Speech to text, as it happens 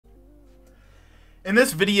In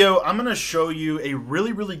this video, I'm going to show you a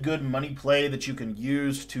really good money play that you can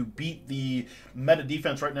use to beat the meta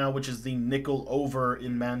defense right now, which is the nickel over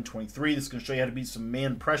in Madden 23. This is going to show you how to beat some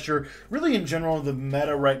man pressure. Really, in general, the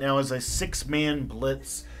meta right now is a 6-man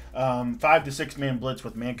blitz, 5 to 6 man blitz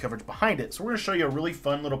with man coverage behind it. So we're going to show you a really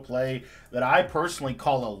fun little play that I personally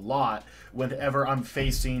call a lot whenever I'm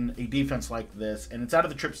facing a defense like this, and it's out of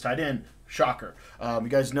the trips tight end. Shocker. You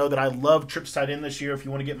guys know that I love trips tight end this year. If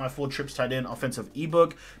you want to get my full trips tight end offensive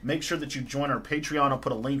ebook, make sure that you join our Patreon. I'll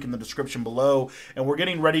put a link in the description below. And we're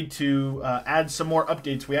getting ready to add some more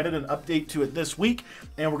updates. We added an update to it this week,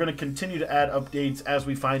 and we're going to continue to add updates as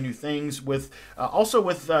we find new things. With also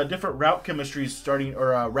with different route chemistries starting,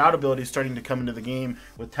 or route abilities starting to come into the game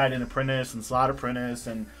with tight end apprentice and slot apprentice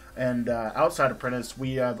and outside apprentice.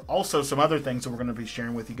 We have also some other things that we're going to be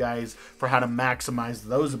sharing with you guys for how to maximize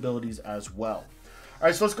those abilities as well. All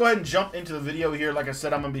right, so let's go ahead and jump into the video here. Like I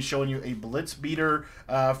said, I'm going to be showing you a blitz beater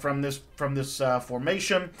from this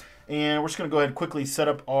formation, and we're just going to go ahead and quickly set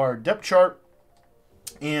up our depth chart.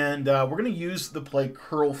 And we're going to use the play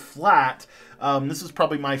curl flat. This is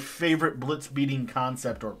probably my favorite blitz beating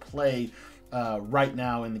concept or play right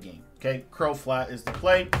now in the game. Okay, curl flat is the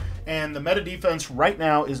play, and the meta defense right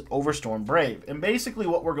now is Overstorm Brave. And basically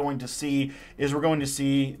what we're going to see is we're going to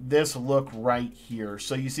see this look right here.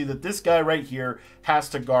 So you see that this guy right here has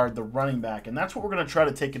to guard the running back, and that's what we're going to try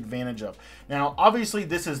to take advantage of. Now, obviously,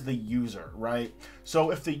 this is the user, right? So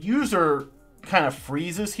if the user kind of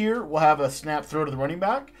freezes here, we'll have a snap throw to the running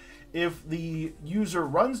back. If the user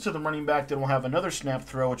runs to the running back, then we'll have another snap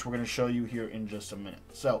throw, which we're going to show you here in just a minute.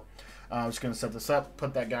 So I'm just going to set this up,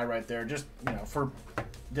 put that guy right there, just, for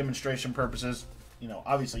demonstration purposes.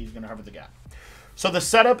 Obviously he's going to hover the gap. So the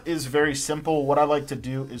setup is very simple. What I like to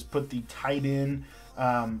do is put the tight end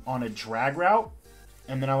on a drag route,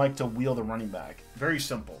 and then I like to wheel the running back. Very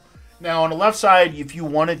simple. Now on the left side, if you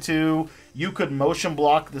wanted to, you could motion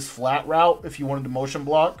block this flat route. If you wanted to motion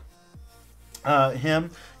block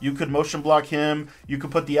him, you could motion block him. You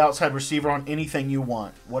could put the outside receiver on anything you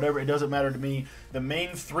want. Whatever, it doesn't matter to me. The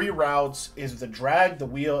main 3 routes is the drag, the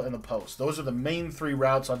wheel, and the post. Those are the main 3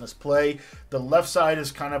 routes on this play. The left side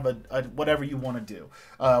is kind of a whatever you want to do.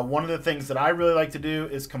 One of the things that I really like to do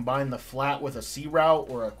is combine the flat with a C route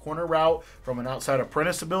or a corner route from an outside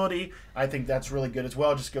apprentice ability. I think that's really good as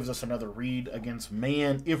well. It just gives us another read against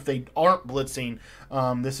man. If they aren't blitzing,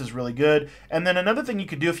 this is really good. And then another thing you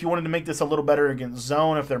could do if you wanted to make this a little better against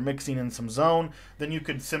zone, if they're mixing in some zone, then you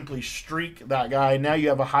could simply streak that guy. Now you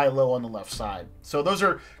have a high-low on the left side. So those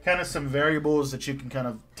are kind of some variables that you can kind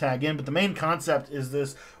of tag in. But the main concept is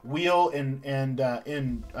this wheel and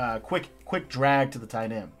quick drag to the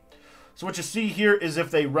tight end. So what you see here is if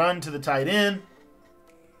they run to the tight end,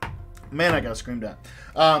 man, I got screamed at.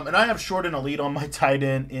 And I have short and elite on my tight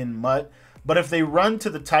end in Mutt. But if they run to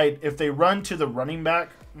the running back,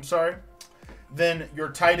 then your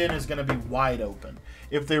tight end is going to be wide open.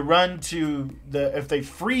 If they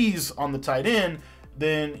freeze on the tight end,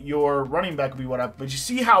 then your running back will be wide open. But you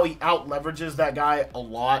see how he out leverages that guy a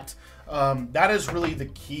lot. That is really the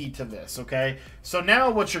key to this, okay? So now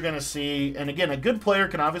what you're going to see, and again, a good player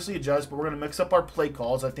can obviously adjust, but we're going to mix up our play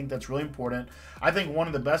calls. I think that's really important. I think one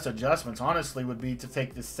of the best adjustments, honestly, would be to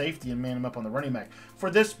take the safety and man him up on the running back for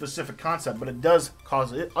this specific concept, but it does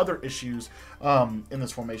cause other issues in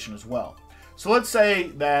this formation as well. So let's say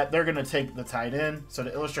that they're going to take the tight end. So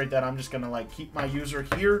to illustrate that, I'm just going to keep my user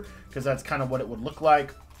here because that's kind of what it would look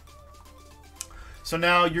like. So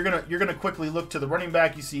now you're gonna quickly look to the running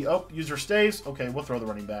back. You see, oh, user stays. Okay, we'll throw the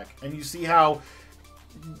running back. And you see how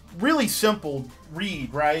really simple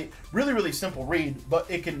read, right? Really simple read, but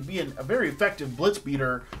it can be a very effective blitz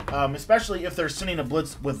beater, especially if they're sending a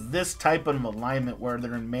blitz with this type of alignment where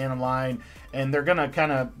they're in man align and they're gonna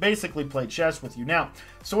kind of basically play chess with you. Now,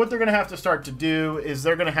 so what they're gonna have to start to do is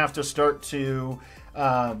they're gonna have to start to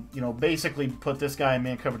basically put this guy in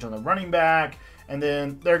man coverage on the running back, and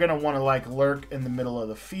then they're going to want to lurk in the middle of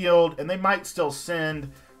the field, and they might still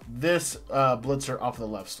send this blitzer off the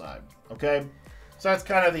left side, okay? So that's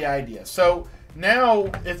kind of the idea. So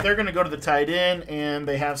now if they're going to go to the tight end and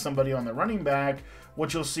they have somebody on the running back,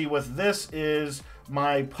 what you'll see with this is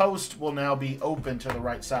my post will now be open to the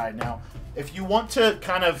right side. Now, if you want to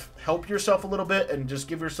kind of help yourself a little bit and just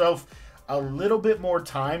give yourself a little bit more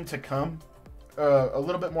time to come,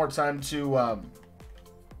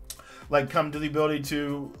 come to the ability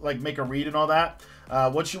to make a read and all that.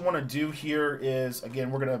 What you want to do here is,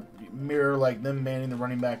 again, we're gonna mirror them manning the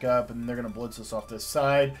running back up, and they're gonna blitz us off this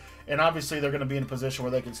side, and obviously they're gonna be in a position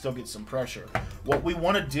where they can still get some pressure. What we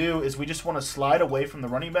want to do is we just want to slide away from the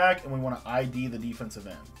running back, and we want to ID the defensive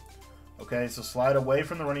end. Okay, so slide away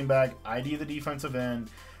from the running back, ID the defensive end,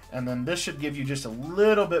 and then this should give you just a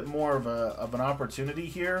little bit more of an opportunity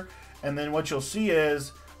here. And then what you'll see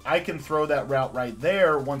is I can throw that route right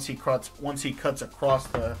there once he cuts across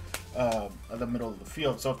the middle of the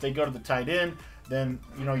field. So if they go to the tight end, then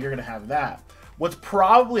you're going to have that. What's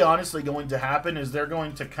probably honestly going to happen is they're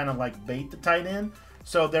going to kind of like bait the tight end.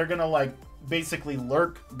 So they're going to like basically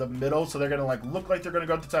lurk the middle. So they're going to like look like they're going to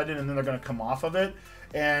go to the tight end, and then they're going to come off of it.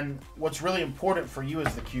 And what's really important for you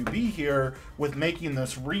as the QB here with making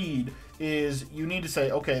this read is you need to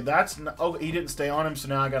say, okay, he didn't stay on him, so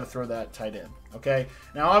now I got to throw that tight end. Okay.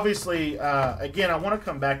 Now, obviously, again, I want to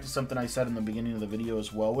come back to something I said in the beginning of the video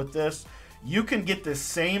as well with this. You can get this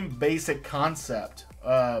same basic concept.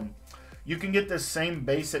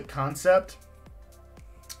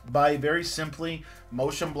 By very simply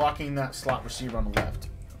motion blocking that slot receiver on the left.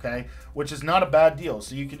 Okay, which is not a bad deal.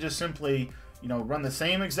 So you can just simply run the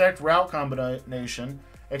same exact route combination,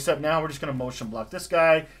 except now we're just going to motion block this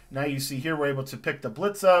guy. Now you see here we're able to pick the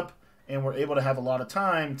blitz up, and we're able to have a lot of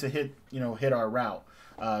time to hit our route.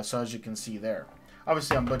 So as you can see there.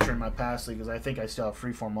 Obviously, I'm butchering my pass lead because I think I still have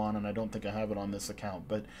freeform on, and I don't think I have it on this account.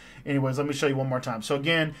 But anyways, let me show you one more time. So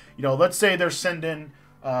again, let's say they're sending,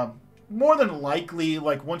 more than likely,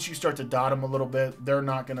 like once you start to dot them a little bit, they're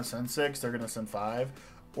not going to send 6. They're going to send 5,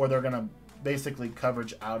 or they're going to basically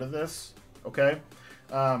coverage out of this. Okay.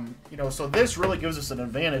 So this really gives us an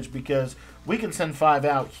advantage because we can send 5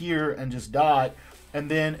 out here and just dot.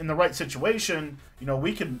 And then in the right situation,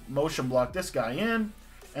 we can motion block this guy in.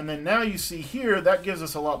 And then now you see here, that gives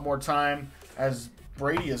us a lot more time as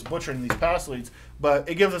Brady is butchering these pass leads, but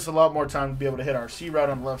it gives us a lot more time to be able to hit our C route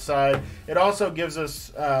on the left side. It also gives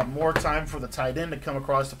us more time for the tight end to come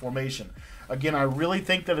across the formation. Again, I really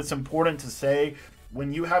think that it's important to say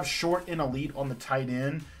when you have short and elite on the tight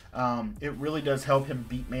end, it really does help him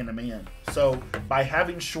beat man-to-man. So by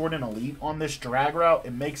having short and elite on this drag route,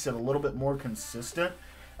 it makes it a little bit more consistent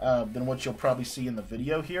than what you'll probably see in the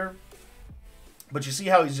video here. But you see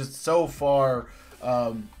how he's just so far,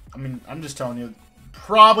 I mean, I'm just telling you,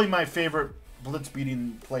 probably my favorite blitz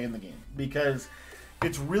beating play in the game because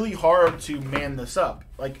it's really hard to man this up.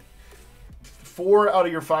 Like 4 out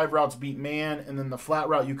of your 5 routes beat man, and then the flat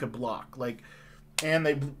route you could block. Like, and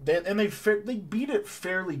they beat it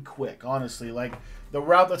fairly quick, honestly. Like the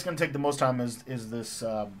route that's going to take the most time is this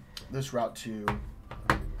this route to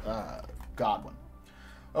Godwin.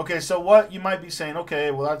 Okay, so what you might be saying, okay,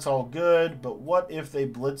 well, that's all good, but what if they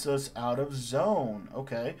blitz us out of zone?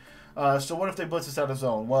 Okay, so what if they blitz us out of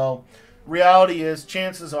zone? Well, reality is,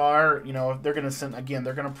 chances are, if they're going to send, again,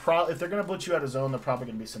 if they're going to blitz you out of zone, they're probably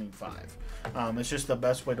going to be sending 5. It's just the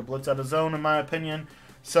best way to blitz out of zone, in my opinion.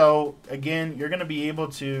 So, again, you're going to be able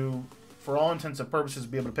to, for all intents and purposes,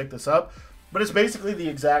 be able to pick this up, but it's basically the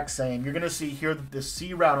exact same. You're going to see here that the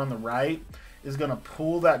C route on the right is going to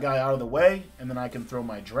pull that guy out of the way, and then I can throw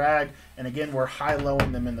my drag. And again, we're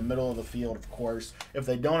high-lowing them in the middle of the field, of course. If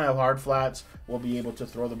they don't have hard flats, we'll be able to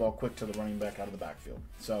throw the ball quick to the running back out of the backfield.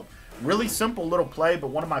 So, really simple little play,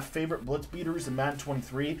 but one of my favorite blitz beaters in Madden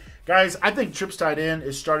 23. Guys, I think trips tight end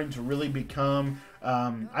is starting to really become,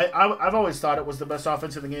 I've always thought it was the best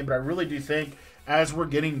offense in the game, but I really do think as we're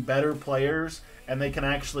getting better players and they can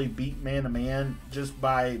actually beat man-to-man just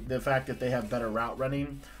by the fact that they have better route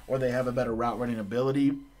running or they have a better route running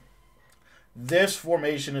ability, this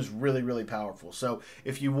formation is really, really powerful. So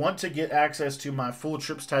if you want to get access to my full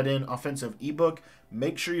trips tight end offensive ebook,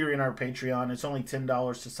 make sure you're in our Patreon. It's only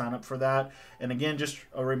 $10 to sign up for that. And again, just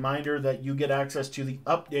a reminder that you get access to the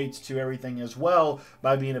updates to everything as well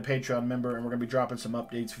by being a Patreon member. And we're going to be dropping some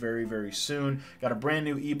updates very, very soon. Got a brand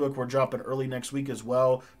new ebook we're dropping early next week as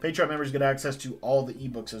well. Patreon members get access to all the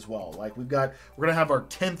ebooks as well. Like we're going to have our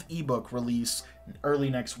 10th ebook release early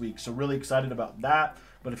next week. So really excited about that.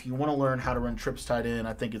 But if you want to learn how to run trips tight end,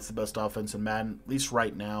 I think it's the best offense in Madden, at least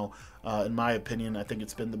right now. In my opinion, I think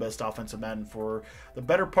it's been the best offense in Madden for the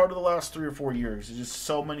better part of the last 3 or 4 years. There's just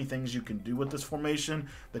so many things you can do with this formation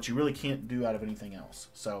that you really can't do out of anything else.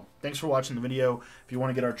 So thanks for watching the video. If you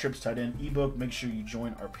want to get our trips tight end ebook, make sure you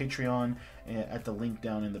join our Patreon at the link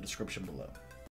down in the description below.